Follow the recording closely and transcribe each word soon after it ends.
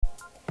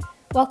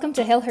Welcome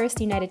to Hillhurst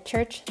United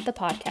Church, the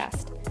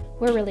podcast.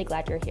 We're really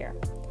glad you're here.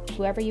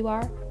 Whoever you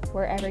are,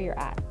 wherever you're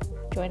at,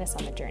 join us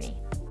on the journey.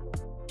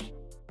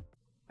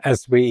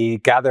 As we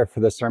gather for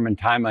the sermon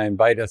time, I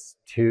invite us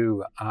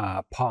to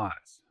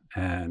pause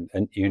and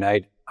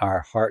unite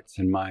our hearts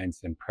and minds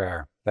in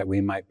prayer that we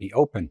might be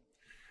open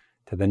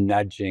to the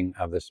nudging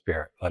of the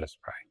Spirit. Let us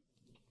pray.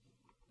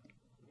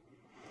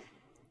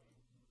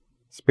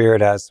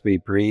 Spirit, as we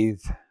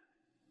breathe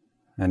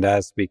and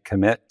as we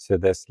commit to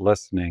this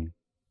listening,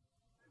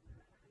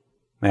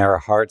 may our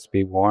hearts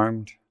be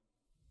warmed,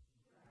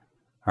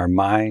 our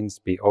minds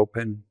be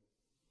open,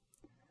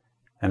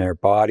 and our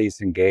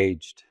bodies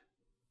engaged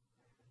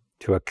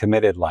to a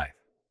committed life.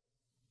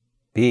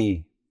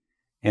 Be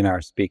in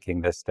our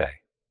speaking this day.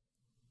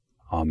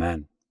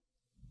 Amen.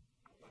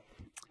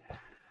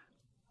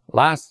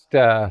 Last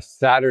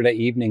Saturday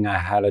evening, I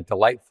had a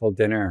delightful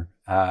dinner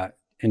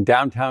in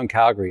downtown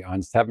Calgary on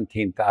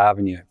 17th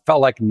Avenue. It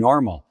felt like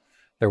normal.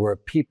 There were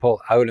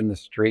people out in the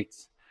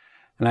streets.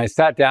 And I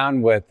sat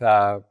down with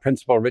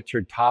Principal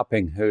Richard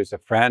Topping, who's a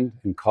friend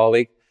and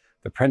colleague,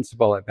 the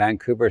principal at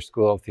Vancouver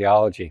School of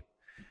Theology.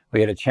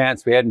 We had a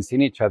chance, we hadn't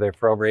seen each other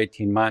for over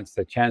 18 months,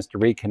 a chance to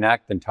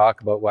reconnect and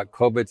talk about what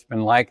COVID's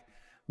been like,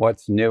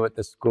 what's new at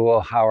the school,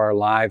 how our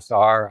lives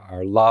are,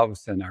 our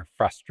loves and our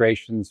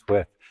frustrations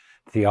with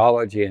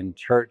theology and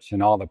church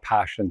and all the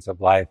passions of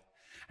life.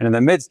 And in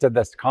the midst of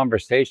this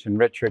conversation,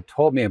 Richard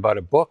told me about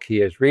a book he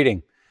is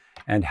reading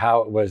and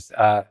how it was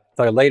the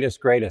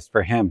latest, greatest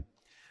for him.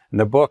 And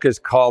the book is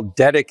called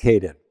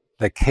Dedicated,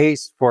 The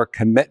Case for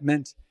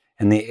Commitment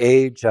in the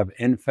Age of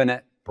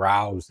Infinite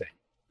Browsing.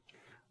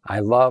 I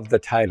love the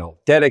title,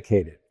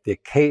 Dedicated, The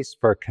Case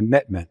for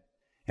Commitment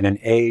in an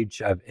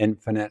Age of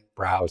Infinite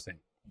Browsing.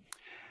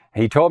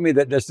 And he told me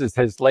that this is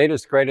his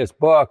latest, greatest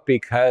book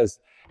because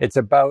it's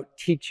about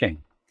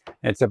teaching.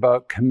 It's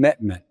about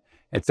commitment.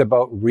 It's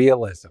about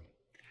realism.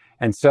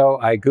 And so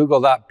I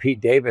Googled up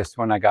Pete Davis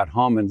when I got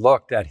home and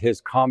looked at his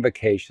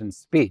convocation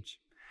speech.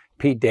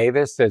 Pete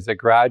Davis is a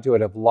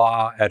graduate of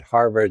law at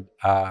Harvard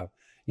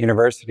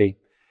University.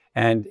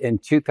 And in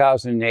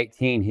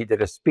 2018, he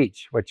did a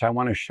speech, which I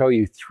want to show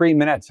you 3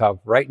 minutes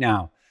of right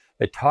now,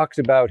 that talks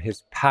about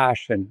his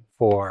passion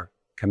for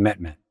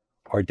commitment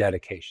or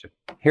dedication.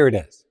 Here it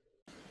is.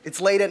 It's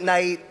late at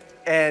night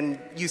and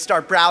you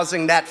start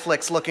browsing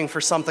Netflix looking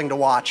for something to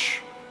watch.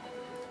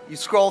 You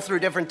scroll through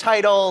different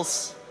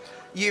titles,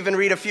 you even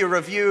read a few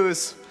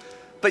reviews,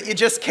 but you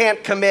just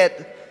can't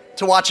commit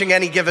to watching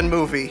any given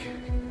movie.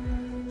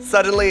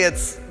 Suddenly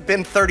it's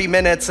been 30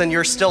 minutes and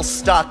you're still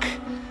stuck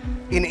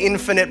in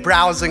infinite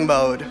browsing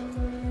mode.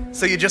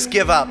 So you just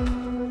give up.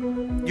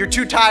 You're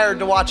too tired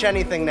to watch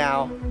anything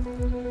now.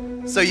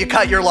 So you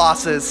cut your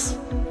losses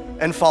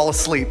and fall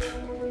asleep.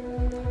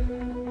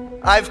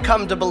 I've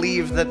come to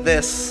believe that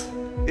this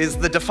is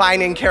the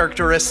defining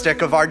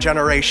characteristic of our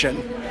generation.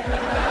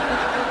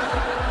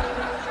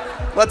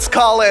 Let's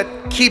call it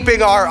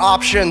keeping our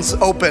options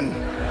open.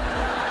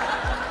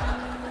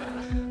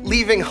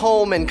 Leaving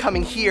home and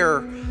coming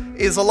here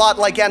is a lot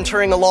like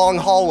entering a long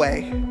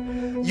hallway.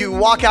 You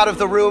walk out of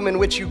the room in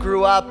which you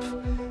grew up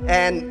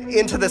and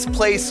into this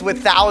place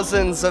with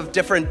thousands of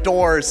different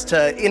doors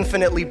to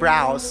infinitely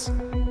browse.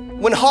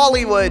 When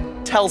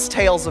Hollywood tells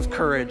tales of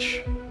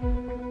courage,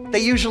 they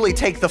usually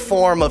take the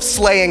form of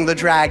slaying the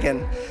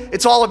dragon.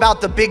 It's all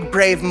about the big,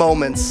 brave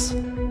moments.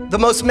 The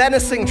most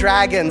menacing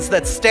dragons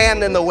that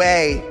stand in the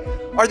way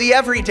are the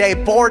everyday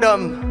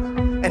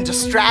boredom and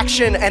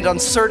distraction and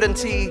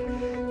uncertainty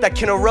that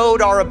can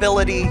erode our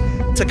ability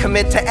to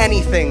commit to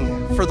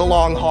anything for the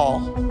long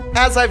haul.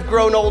 As I've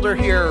grown older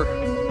here,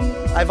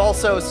 I've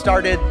also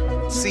started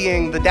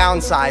seeing the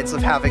downsides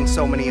of having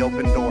so many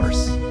open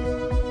doors.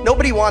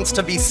 Nobody wants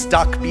to be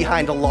stuck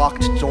behind a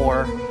locked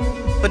door,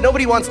 but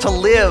nobody wants to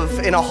live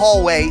in a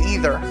hallway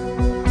either.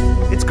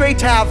 It's great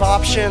to have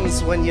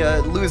options when you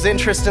lose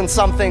interest in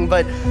something,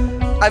 but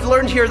I've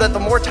learned here that the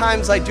more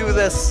times I do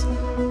this,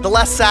 the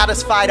less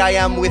satisfied I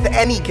am with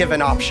any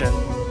given option.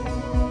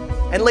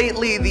 And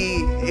lately,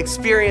 the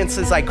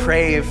experiences I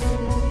crave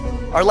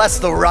are less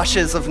the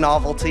rushes of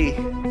novelty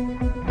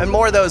and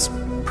more those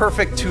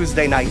perfect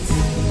Tuesday nights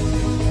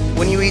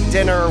when you eat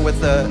dinner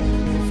with the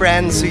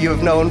friends who you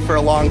have known for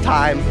a long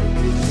time,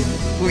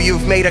 who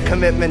you've made a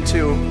commitment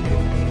to,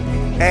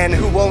 and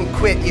who won't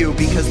quit you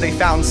because they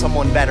found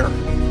someone better.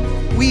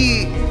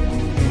 We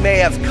may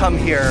have come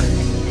here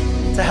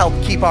to help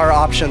keep our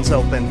options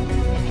open,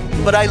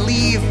 but I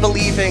leave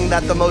believing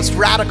that the most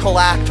radical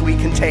act we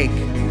can take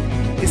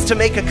is to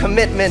make a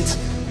commitment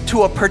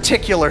to a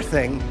particular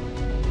thing,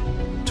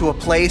 to a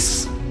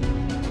place,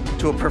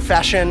 to a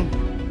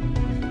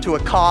profession, to a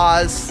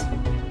cause,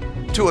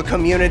 to a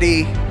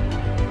community,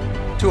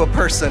 to a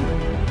person.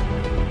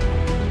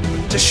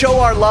 To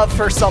show our love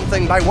for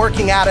something by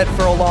working at it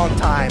for a long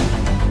time,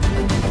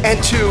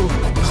 and to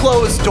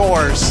close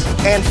doors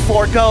and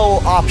forego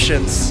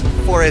options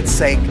for its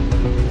sake.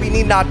 We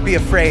need not be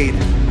afraid,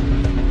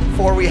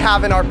 for we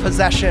have in our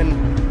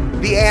possession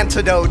the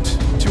antidote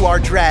to our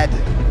dread,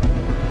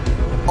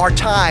 our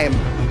time,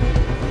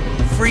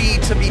 free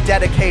to be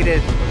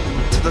dedicated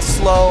into the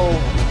slow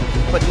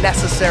but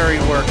necessary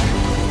work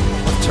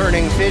of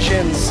turning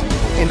visions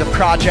into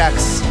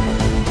projects,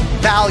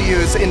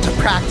 values into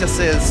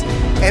practices,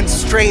 and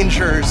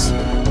strangers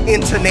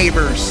into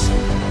neighbors.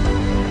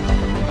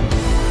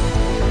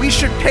 We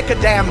should pick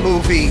a damn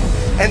movie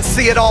and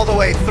see it all the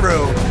way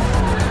through.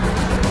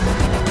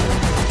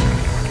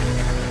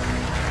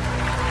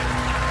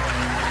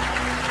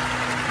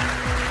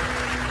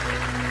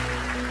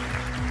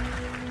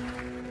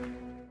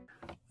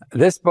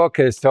 This book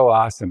is so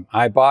awesome.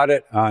 I bought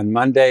it on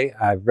Monday.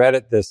 I've read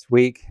it this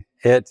week.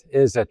 It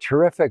is a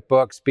terrific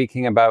book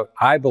speaking about,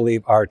 I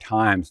believe, our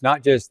times,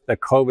 not just the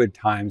COVID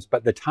times,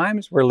 but the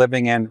times we're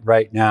living in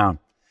right now.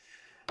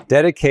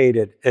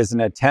 Dedicated is an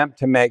attempt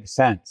to make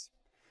sense,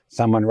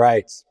 someone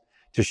writes,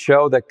 to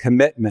show that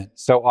commitment,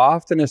 so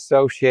often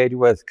associated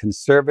with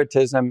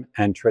conservatism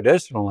and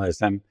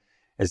traditionalism,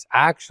 is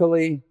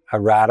actually a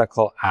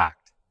radical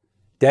act.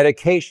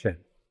 Dedication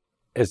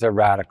is a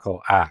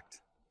radical act.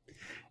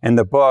 In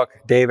the book,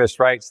 Davis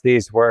writes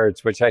these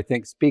words, which I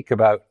think speak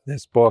about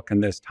this book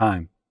and this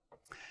time.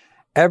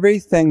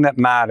 Everything that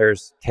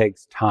matters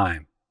takes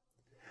time.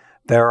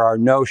 There are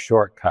no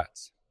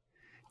shortcuts.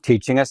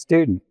 Teaching a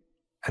student,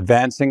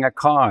 advancing a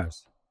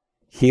cause,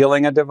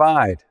 healing a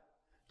divide,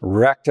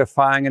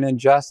 rectifying an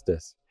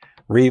injustice,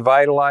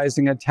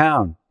 revitalizing a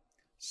town,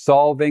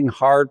 solving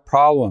hard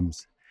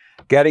problems,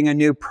 getting a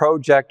new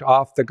project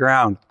off the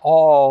ground,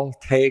 all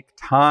take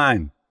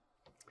time.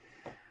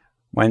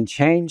 When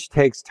change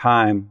takes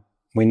time,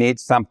 we need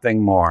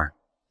something more.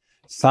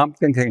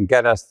 Something that can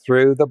get us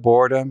through the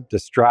boredom,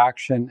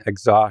 distraction,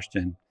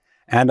 exhaustion,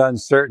 and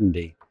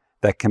uncertainty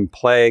that can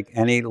plague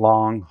any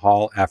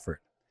long-haul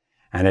effort.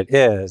 And it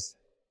is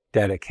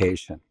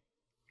dedication.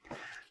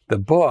 The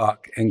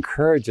book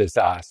encourages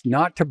us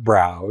not to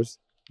browse,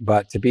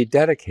 but to be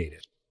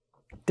dedicated.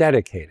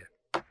 Dedicated.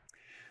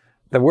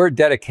 The word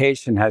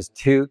dedication has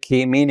two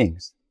key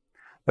meanings.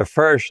 The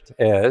first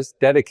is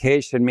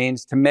dedication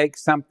means to make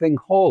something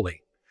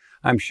holy.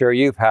 I'm sure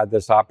you've had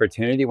this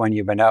opportunity when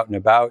you've been out and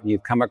about and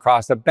you've come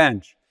across a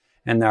bench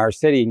in our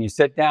city and you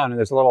sit down and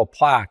there's a little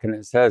plaque and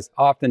it says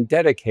often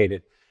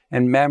dedicated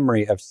in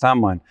memory of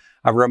someone,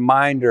 a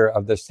reminder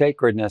of the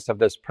sacredness of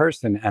this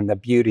person and the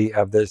beauty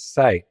of this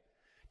site.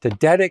 To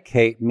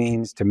dedicate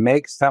means to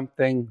make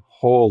something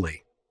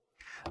holy.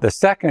 The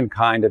second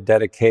kind of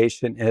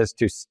dedication is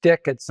to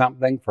stick at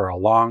something for a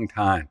long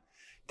time,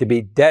 to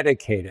be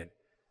dedicated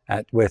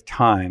with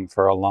time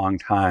for a long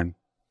time.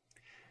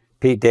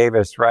 Pete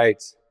Davis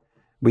writes,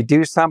 we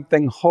do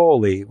something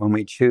holy when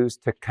we choose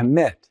to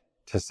commit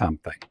to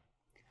something.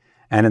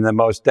 And in the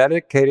most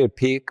dedicated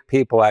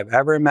people I've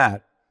ever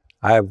met,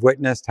 I have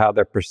witnessed how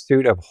the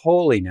pursuit of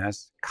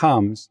holiness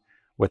comes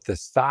with the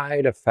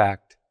side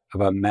effect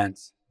of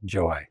immense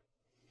joy.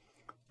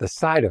 The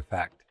side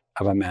effect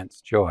of immense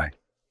joy.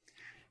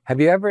 Have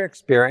you ever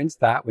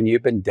experienced that when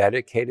you've been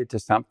dedicated to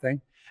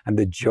something and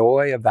the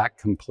joy of that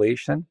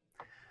completion?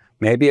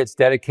 Maybe it's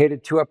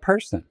dedicated to a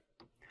person,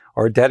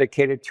 or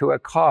dedicated to a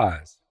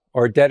cause,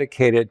 or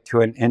dedicated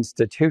to an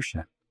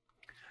institution.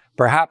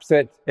 Perhaps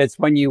it's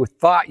when you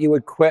thought you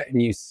would quit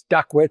and you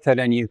stuck with it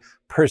and you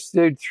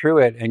pursued through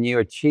it and you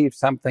achieved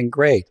something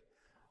great.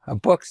 A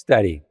book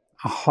study,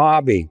 a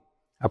hobby,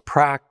 a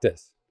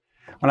practice.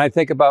 When I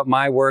think about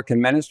my work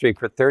in ministry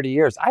for 30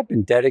 years, I've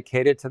been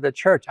dedicated to the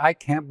church. I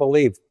can't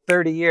believe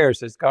 30 years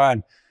has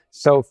gone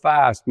so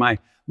fast. My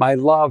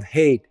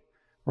love-hate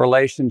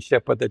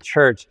relationship with the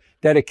church.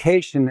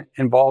 Dedication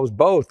involves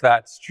both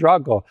that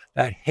struggle,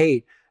 that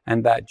hate,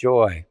 and that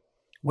joy.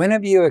 When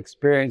have you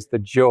experienced the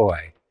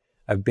joy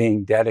of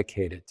being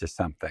dedicated to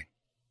something?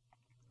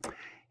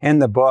 In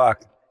the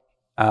book,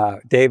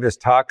 Davis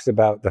talks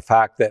about the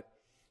fact that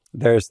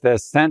there's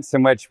this sense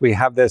in which we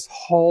have this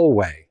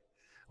hallway,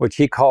 which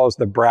he calls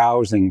the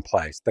browsing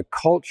place, the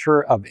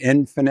culture of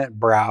infinite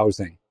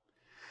browsing.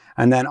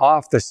 And then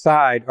off the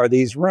side are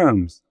these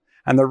rooms.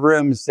 And the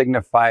rooms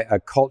signify a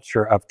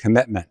culture of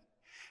commitment.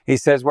 He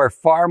says we're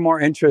far more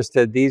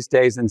interested these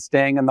days in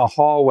staying in the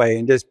hallway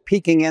and just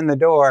peeking in the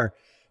door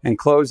and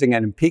closing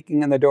it and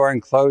peeking in the door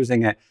and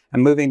closing it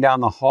and moving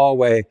down the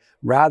hallway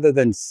rather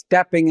than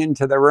stepping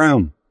into the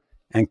room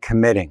and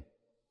committing.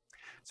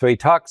 So he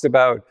talks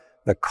about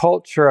the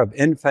culture of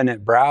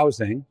infinite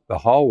browsing, the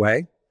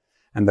hallway,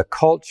 and the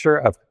culture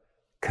of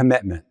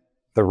commitment,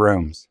 the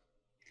rooms.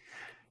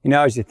 You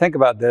know, as you think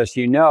about this,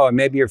 you know, and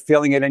maybe you're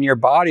feeling it in your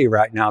body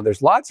right now,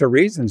 there's lots of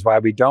reasons why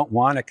we don't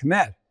want to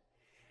commit.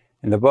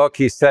 In the book,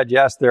 he said,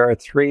 yes, there are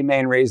three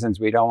main reasons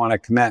we don't want to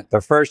commit. The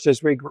first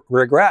is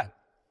regret.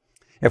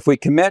 If we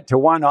commit to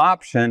one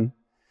option,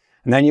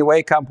 and then you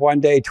wake up one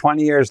day,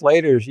 20 years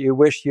later, you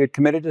wish you'd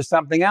committed to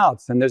something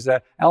else. And there's an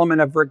element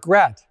of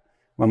regret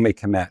when we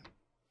commit.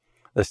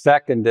 The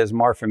second is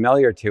more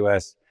familiar to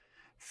us,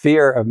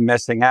 fear of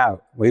missing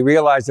out. We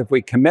realize if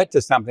we commit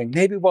to something,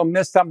 maybe we'll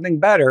miss something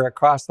better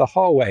across the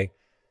hallway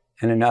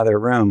in another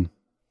room.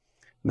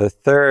 The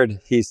third,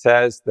 he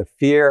says, the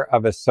fear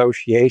of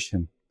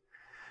association.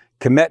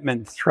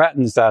 Commitment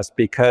threatens us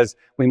because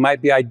we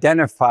might be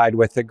identified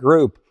with a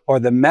group or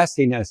the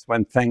messiness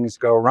when things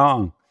go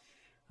wrong.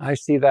 I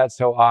see that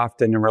so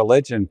often in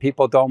religion.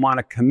 People don't want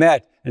to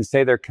commit and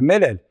say they're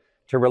committed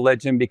to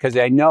religion because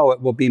they know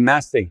it will be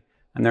messy,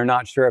 and they're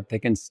not sure if they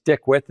can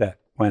stick with it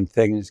when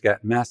things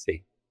get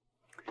messy.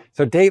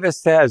 So Davis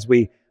says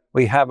we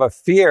have a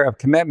fear of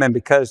commitment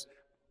because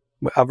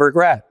of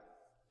regret,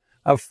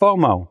 of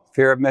FOMO,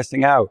 fear of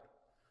missing out,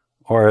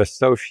 or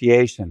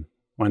association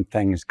when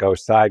things go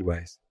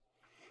sideways.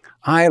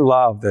 I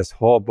love this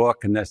whole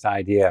book and this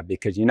idea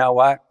because you know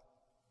what?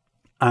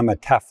 I'm a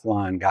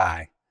Teflon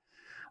guy.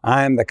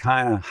 I'm the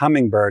kind of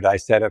hummingbird I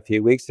said a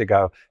few weeks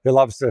ago who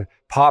loves to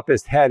pop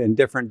his head in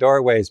different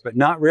doorways, but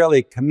not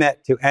really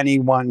commit to any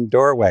one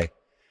doorway.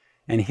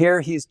 And here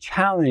he's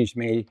challenging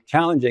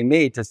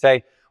me to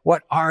say,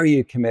 what are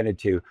you committed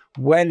to?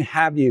 When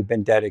have you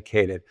been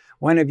dedicated?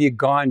 When have you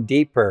gone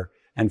deeper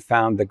and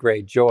found the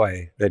great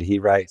joy that he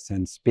writes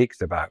and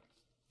speaks about?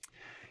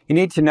 You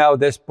need to know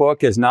this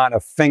book is not a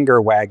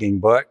finger-wagging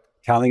book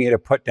telling you to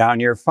put down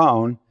your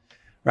phone,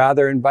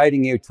 rather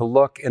inviting you to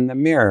look in the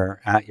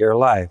mirror at your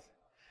life.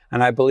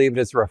 And I believe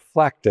it is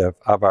reflective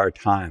of our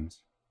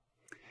times.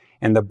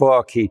 In the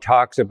book, he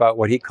talks about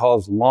what he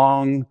calls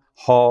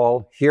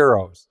long-haul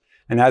heroes.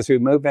 And as we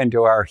move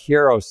into our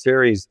hero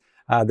series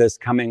this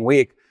coming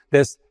week,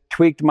 this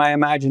tweaked my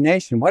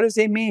imagination. What does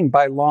he mean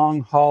by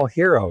long-haul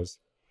heroes?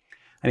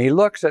 And he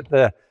looks at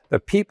the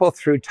people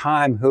through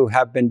time who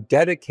have been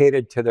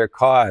dedicated to their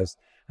cause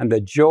and the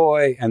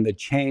joy and the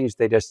change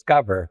they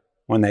discover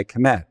when they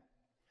commit.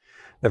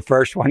 The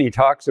first one he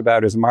talks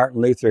about is Martin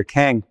Luther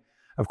King.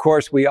 Of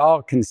course, we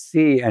all can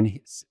see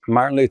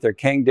Martin Luther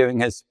King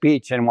doing his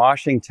speech in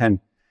Washington,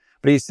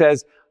 but he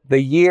says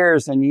the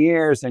years and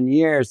years and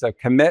years of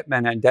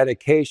commitment and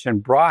dedication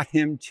brought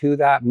him to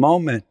that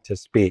moment to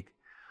speak.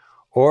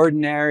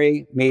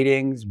 Ordinary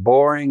meetings,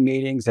 boring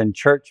meetings in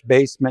church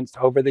basements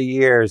over the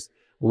years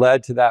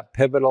led to that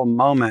pivotal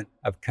moment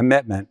of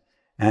commitment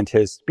and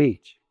his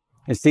speech.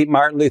 You see,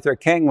 Martin Luther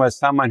King was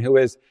someone who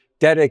is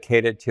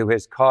dedicated to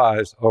his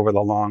cause over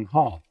the long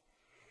haul.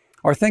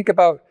 Or think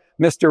about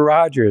Mr.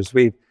 Rogers.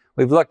 We've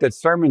looked at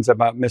sermons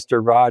about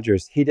Mr.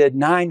 Rogers. He did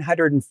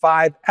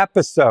 905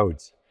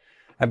 episodes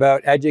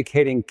about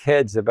educating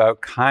kids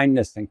about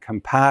kindness and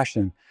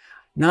compassion.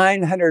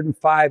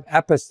 905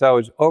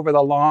 episodes over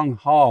the long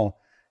haul,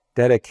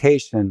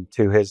 dedication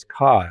to his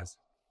cause.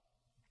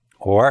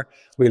 Or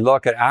we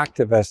look at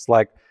activists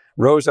like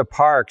Rosa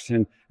Parks,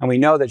 and we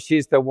know that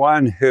she's the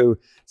one who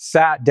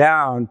sat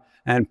down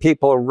and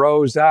people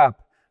rose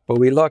up. But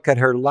we look at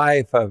her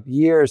life of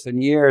years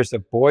and years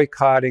of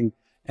boycotting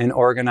and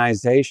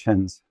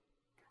organizations.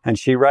 And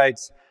she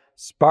writes,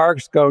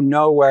 sparks go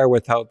nowhere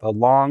without the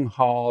long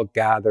haul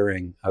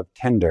gathering of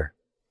tinder.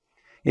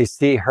 You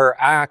see, her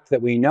act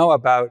that we know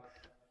about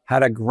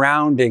had a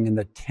grounding in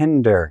the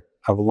tinder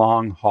of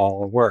long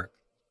haul work.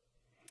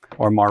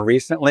 Or more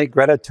recently,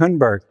 Greta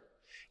Thunberg.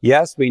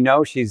 Yes, we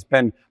know she's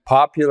been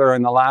popular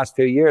in the last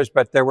few years,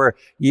 but there were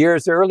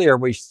years earlier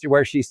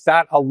where she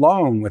sat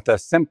alone with a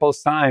simple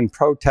sign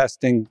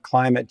protesting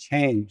climate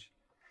change.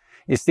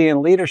 You see,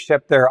 in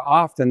leadership, there are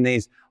often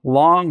these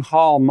long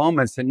haul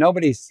moments that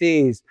nobody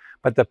sees,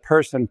 but the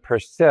person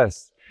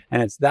persists.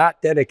 And it's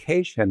that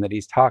dedication that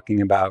he's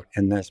talking about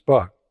in this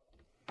book.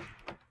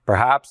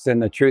 Perhaps in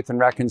the truth and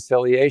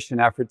reconciliation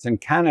efforts in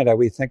Canada,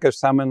 we think of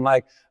someone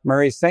like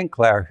Murray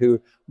Sinclair,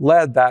 who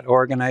led that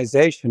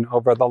organization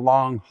over the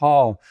long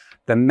haul,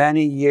 the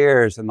many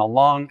years and the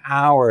long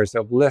hours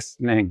of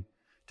listening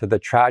to the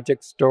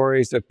tragic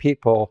stories of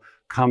people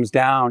comes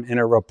down in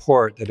a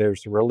report that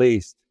is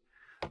released.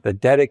 The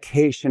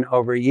dedication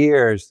over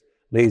years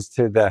leads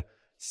to the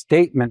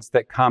statements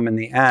that come in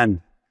the end,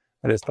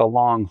 but it's the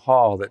long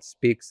haul that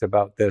speaks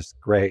about this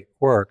great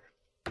work.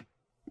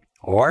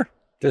 Or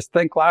just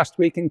think last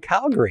week in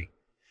Calgary.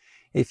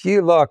 If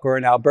you look, or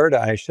in Alberta,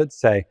 I should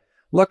say,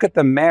 look at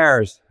the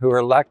mayors who were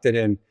elected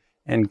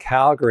in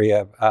Calgary,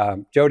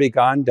 Jyoti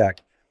Gondek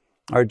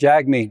or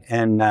Jagmeet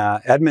in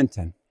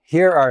Edmonton.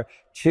 Here are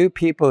two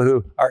people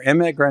who are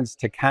immigrants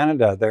to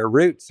Canada. Their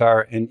roots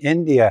are in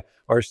India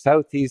or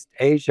Southeast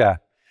Asia.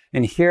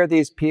 And here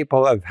these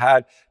people have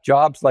had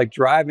jobs like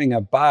driving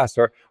a bus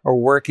or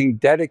working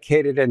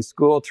dedicated in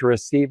school to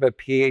receive a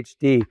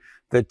PhD.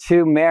 The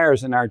two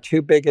mayors in our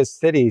two biggest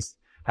cities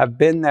have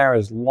been there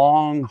as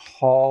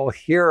long-haul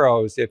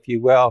heroes, if you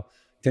will,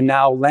 to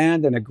now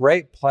land in a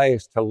great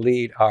place to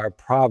lead our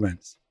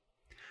province.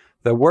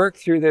 The work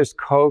through this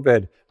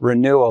COVID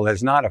renewal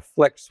is not a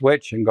flick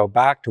switch and go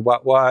back to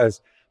what was,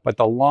 but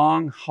the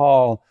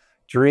long-haul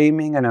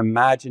dreaming and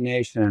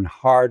imagination and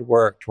hard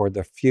work toward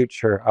the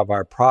future of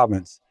our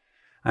province.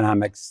 And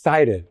I'm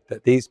excited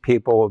that these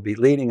people will be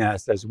leading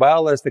us, as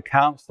well as the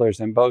counselors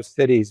in both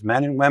cities,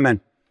 men and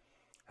women,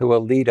 who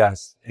will lead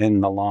us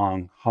in the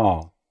long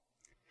haul.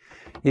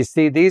 You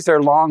see, these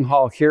are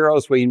long-haul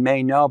heroes we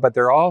may know, but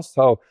they're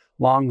also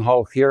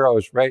long-haul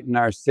heroes right in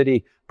our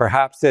city.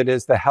 Perhaps it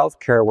is the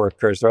healthcare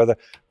workers or the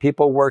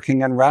people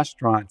working in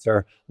restaurants,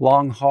 or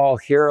long-haul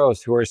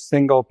heroes who are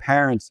single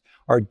parents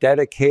or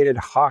dedicated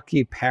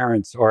hockey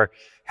parents, or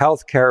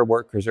healthcare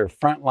workers or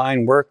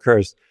frontline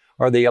workers,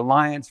 or the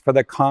Alliance for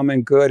the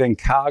Common Good in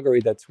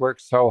Calgary that's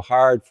worked so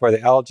hard for the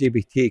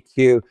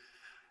LGBTQ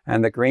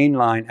and the Green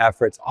Line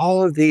efforts.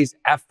 All of these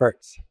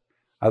efforts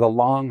are the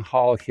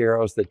long-haul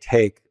heroes that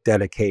take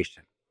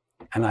dedication.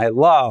 And I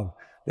love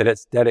that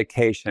it's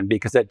dedication,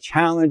 because it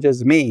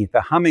challenges me,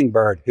 the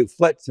hummingbird who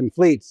flits and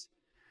fleets,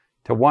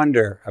 to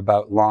wonder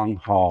about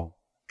long-haul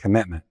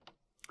commitment.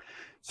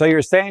 So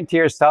you're saying to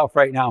yourself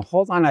right now,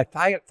 hold on, I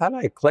thought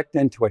I clicked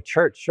into a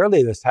church.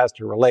 Surely this has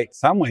to relate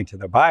some way to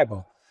the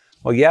Bible.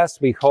 Well,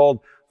 yes, we hold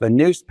the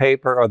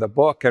newspaper or the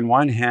book in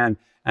one hand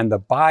and the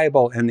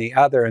Bible in the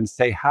other and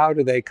say, how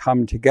do they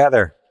come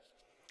together?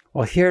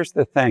 Well, here's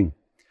the thing.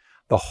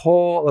 The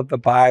whole of the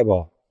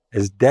Bible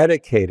is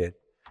dedicated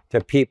to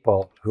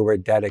people who were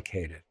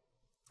dedicated.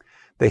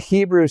 The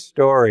Hebrew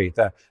story,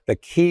 the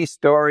key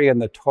story in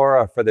the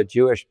Torah for the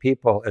Jewish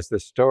people, is the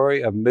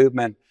story of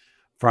movement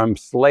from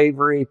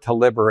slavery to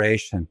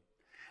liberation.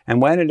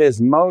 And when it is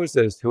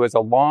Moses, who is a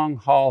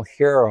long-haul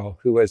hero,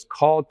 who is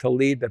called to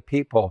lead the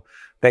people,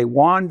 they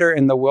wander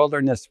in the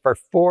wilderness for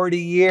 40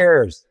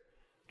 years.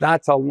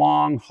 That's a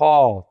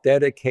long-haul,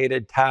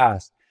 dedicated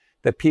task.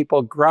 The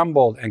people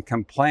grumbled and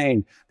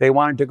complained. They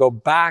wanted to go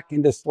back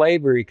into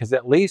slavery because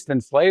at least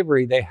in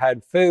slavery they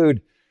had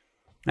food.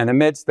 And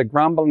amidst the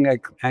grumbling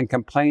and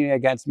complaining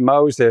against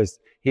Moses,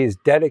 he is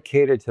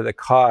dedicated to the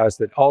cause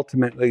that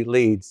ultimately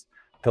leads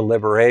to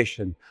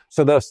liberation.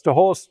 So the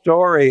whole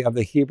story of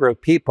the Hebrew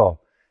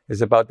people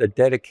is about the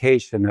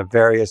dedication of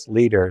various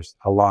leaders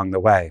along the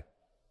way.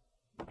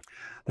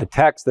 The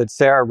text that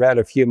Sarah read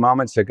a few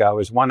moments ago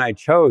is one I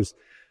chose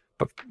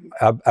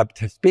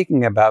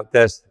speaking about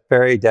this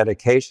very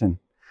dedication.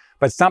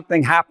 But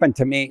something happened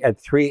to me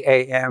at 3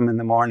 a.m. in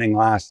the morning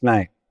last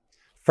night.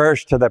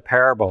 First, to the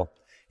parable.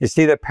 You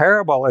see, the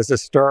parable is a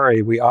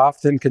story we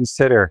often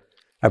consider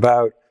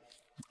about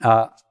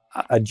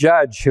a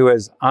judge who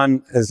is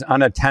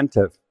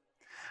unattentive,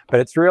 but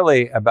it's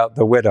really about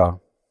the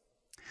widow.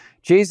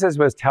 Jesus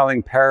was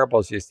telling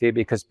parables, you see,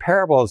 because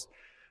parables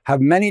have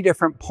many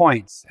different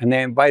points, and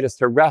they invite us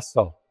to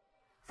wrestle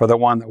for the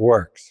one that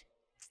works.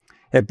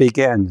 It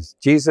begins,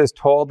 Jesus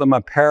told them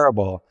a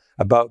parable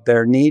about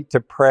their need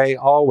to pray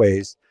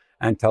always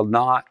and to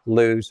not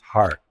lose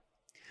heart.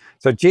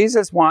 So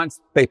Jesus wants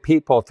the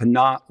people to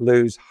not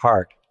lose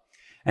heart.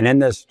 And in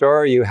this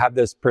story, you have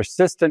this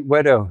persistent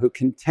widow who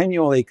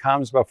continually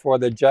comes before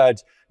the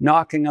judge,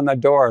 knocking on the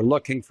door,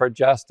 looking for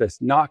justice,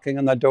 knocking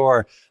on the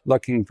door,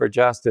 looking for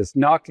justice,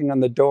 knocking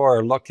on the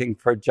door, looking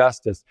for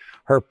justice.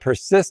 Her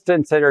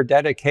persistence and her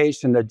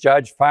dedication, the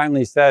judge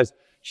finally says,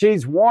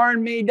 "She's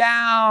worn me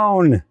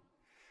down,"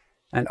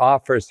 and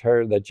offers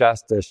her the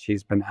justice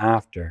she's been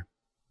after.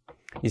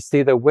 You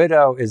see, the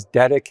widow is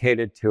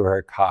dedicated to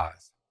her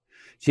cause.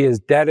 She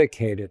is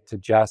dedicated to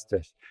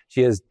justice.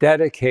 She is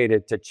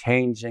dedicated to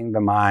changing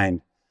the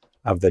mind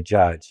of the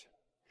judge.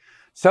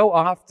 So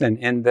often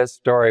in this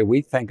story,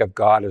 we think of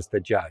God as the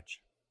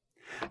judge.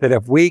 That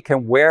if we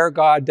can wear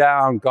God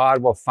down,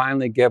 God will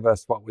finally give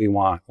us what we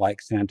want,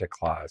 like Santa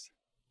Claus.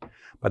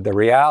 But the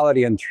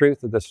reality and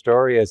truth of the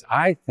story is,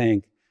 I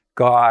think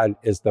God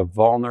is the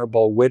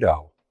vulnerable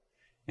widow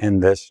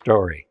in this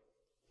story.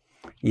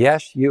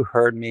 Yes, you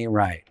heard me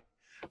right.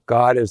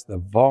 God is the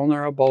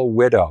vulnerable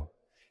widow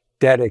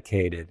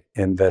dedicated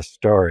in this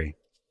story.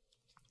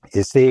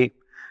 You see,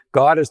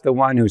 God is the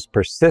one who's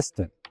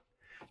persistent,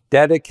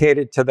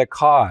 dedicated to the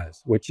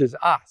cause, which is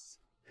us,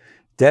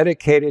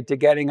 dedicated to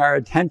getting our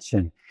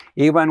attention.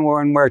 Even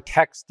when we're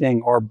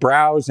texting or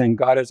browsing,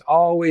 God is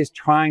always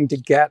trying to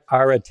get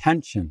our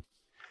attention.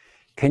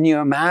 Can you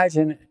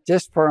imagine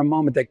just for a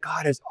moment that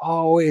God is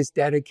always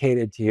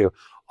dedicated to you,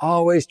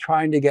 always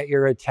trying to get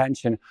your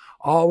attention,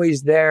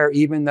 always there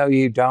even though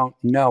you don't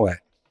know it?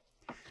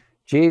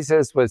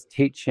 Jesus was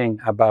teaching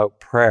about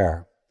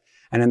prayer.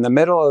 And in the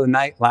middle of the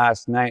night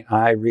last night,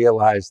 I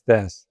realized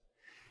this.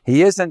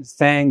 He isn't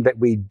saying that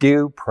we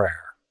do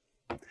prayer,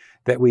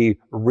 that we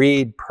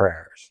read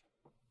prayers.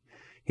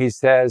 He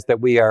says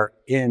that we are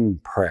in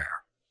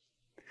prayer.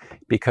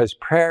 Because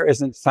prayer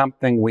isn't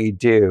something we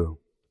do.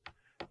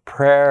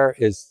 Prayer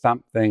is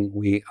something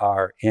we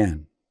are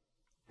in.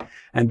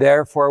 And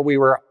therefore, we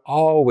were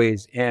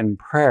always in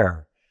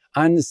prayer.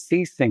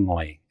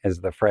 Unceasingly is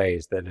the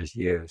phrase that is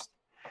used.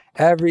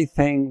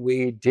 Everything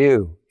we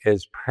do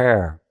is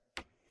prayer.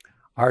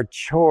 Our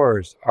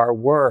chores, our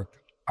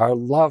work, our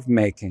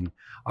lovemaking,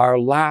 our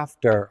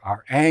laughter,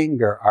 our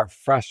anger, our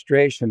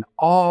frustration,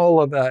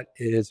 all of that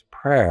is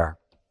prayer.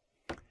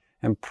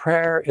 And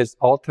prayer is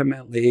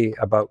ultimately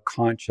about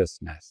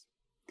consciousness.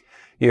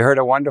 You heard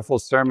a wonderful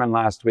sermon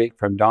last week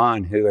from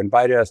Don, who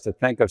invited us to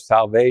think of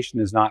salvation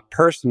as not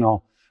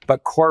personal,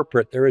 but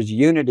corporate. There is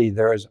unity.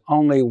 There is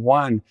only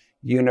one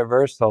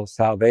universal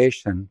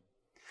salvation.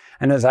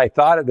 And as I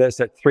thought of this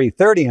at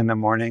 3:30 in the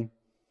morning,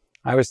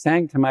 I was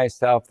saying to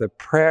myself that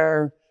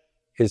prayer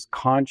is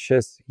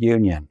conscious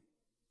union.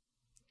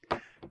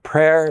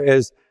 Prayer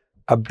is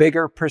a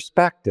bigger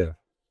perspective.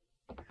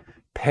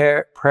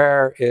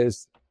 Prayer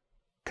is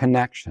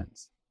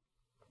connections.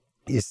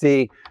 You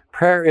see,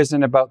 prayer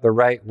isn't about the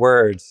right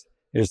words.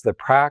 It is the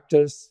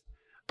practice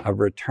of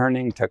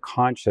returning to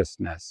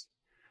consciousness,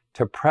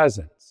 to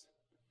presence,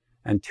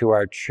 and to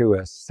our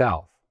truest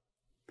self.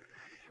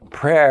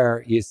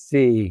 Prayer, you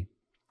see,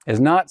 is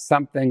not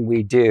something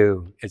we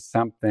do, it's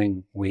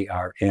something we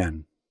are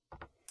in.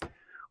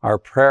 Our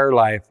prayer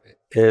life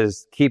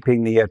is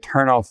keeping the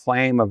eternal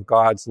flame of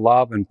God's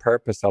love and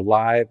purpose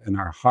alive in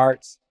our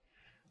hearts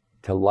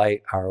to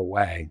light our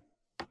way.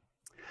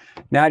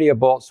 Nadia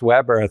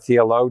Bolz-Weber, a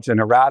theologian,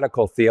 a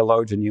radical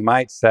theologian, you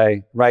might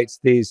say, writes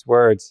these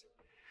words: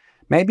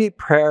 maybe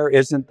prayer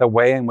isn't the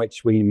way in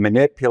which we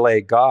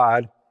manipulate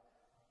God,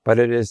 but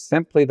it is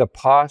simply the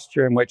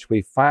posture in which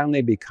we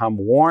finally become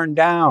worn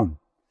down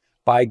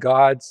by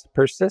God's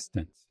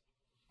persistence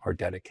or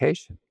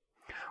dedication.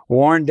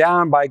 Worn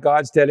down by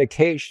God's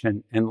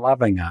dedication in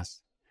loving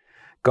us,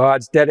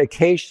 God's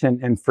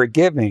dedication in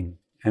forgiving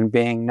and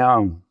being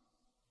known,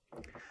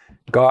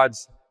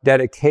 God's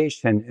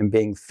dedication in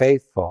being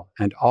faithful,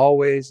 and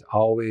always,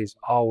 always,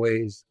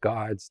 always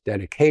God's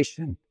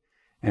dedication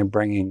in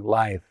bringing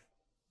life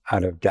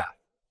out of death.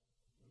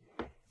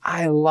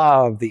 I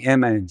love the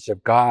image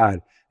of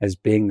God as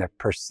being the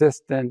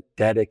persistent,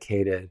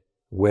 dedicated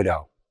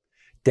widow,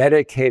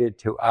 dedicated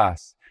to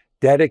us,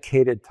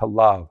 dedicated to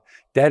love,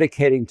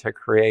 dedicating to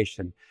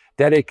creation,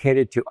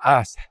 dedicated to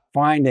us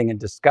finding and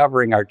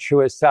discovering our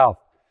truest self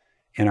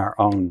in our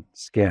own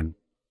skin.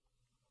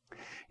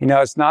 You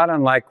know, it's not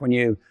unlike when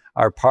you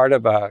are part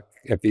of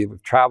if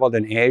you've traveled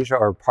in Asia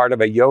or part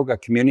of a yoga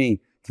community,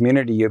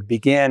 you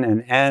begin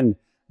and end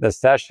the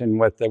session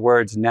with the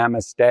words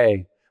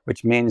namaste,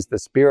 which means the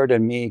spirit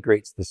in me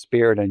greets the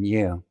spirit in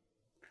you.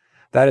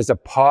 That is a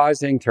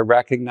pausing to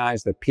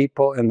recognize the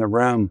people in the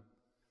room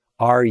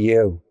are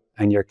you,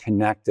 and you're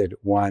connected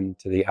one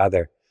to the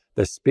other.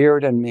 The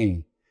spirit in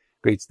me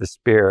greets the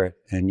spirit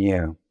in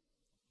you.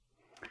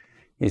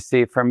 You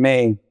see, for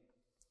me,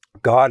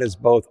 God is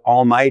both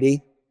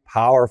almighty,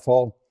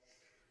 powerful,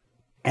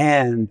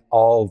 and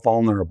all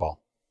vulnerable.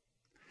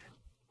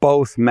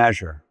 Both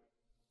measure,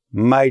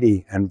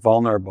 mighty and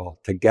vulnerable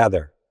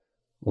together,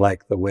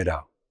 like the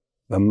widow,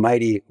 the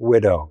mighty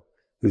widow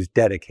who's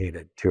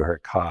dedicated to her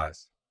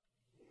cause.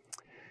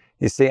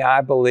 You see,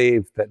 I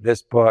believe that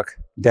this book,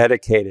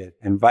 Dedicated,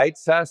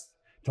 invites us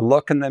to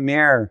look in the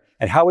mirror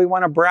at how we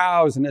want to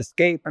browse and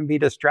escape and be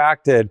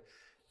distracted.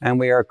 And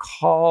we are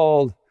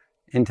called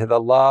into the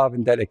love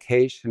and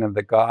dedication of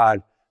the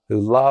God who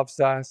loves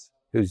us,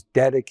 who's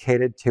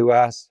dedicated to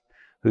us,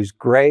 whose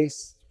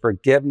grace,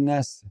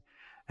 forgiveness,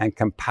 and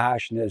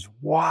compassion is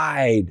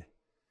wide,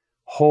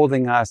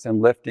 holding us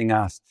and lifting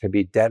us to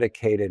be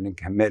dedicated and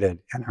committed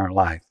in our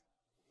life.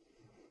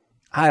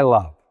 I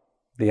love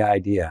the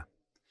idea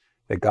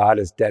that God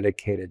is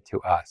dedicated to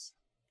us.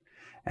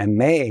 And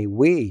may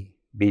we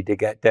be to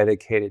get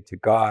dedicated to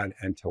God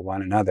and to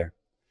one another,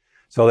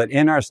 so that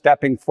in our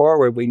stepping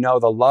forward, we know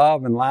the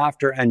love and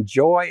laughter and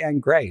joy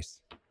and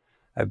grace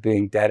of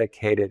being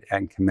dedicated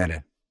and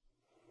committed.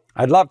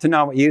 I'd love to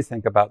know what you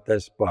think about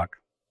this book,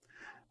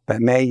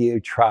 but may you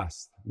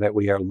trust that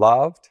we are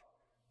loved,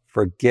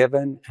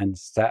 forgiven, and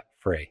set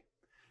free.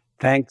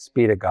 Thanks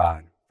be to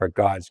God for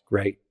God's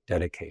great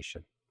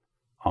dedication.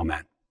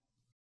 Amen.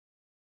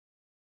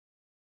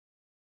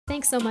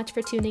 Thanks so much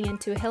for tuning in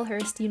to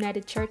Hillhurst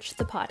United Church,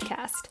 the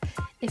podcast.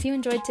 If you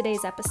enjoyed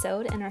today's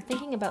episode and are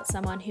thinking about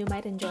someone who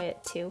might enjoy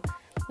it too,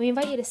 we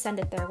invite you to send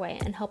it their way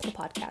and help the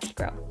podcast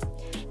grow.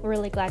 We're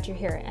really glad you're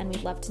here, and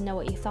we'd love to know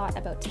what you thought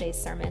about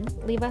today's sermon.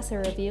 Leave us a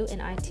review in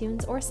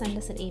iTunes or send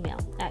us an email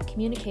at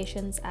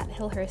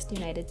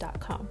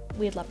communications@hillhurstunited.com.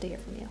 We'd love to hear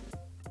from you.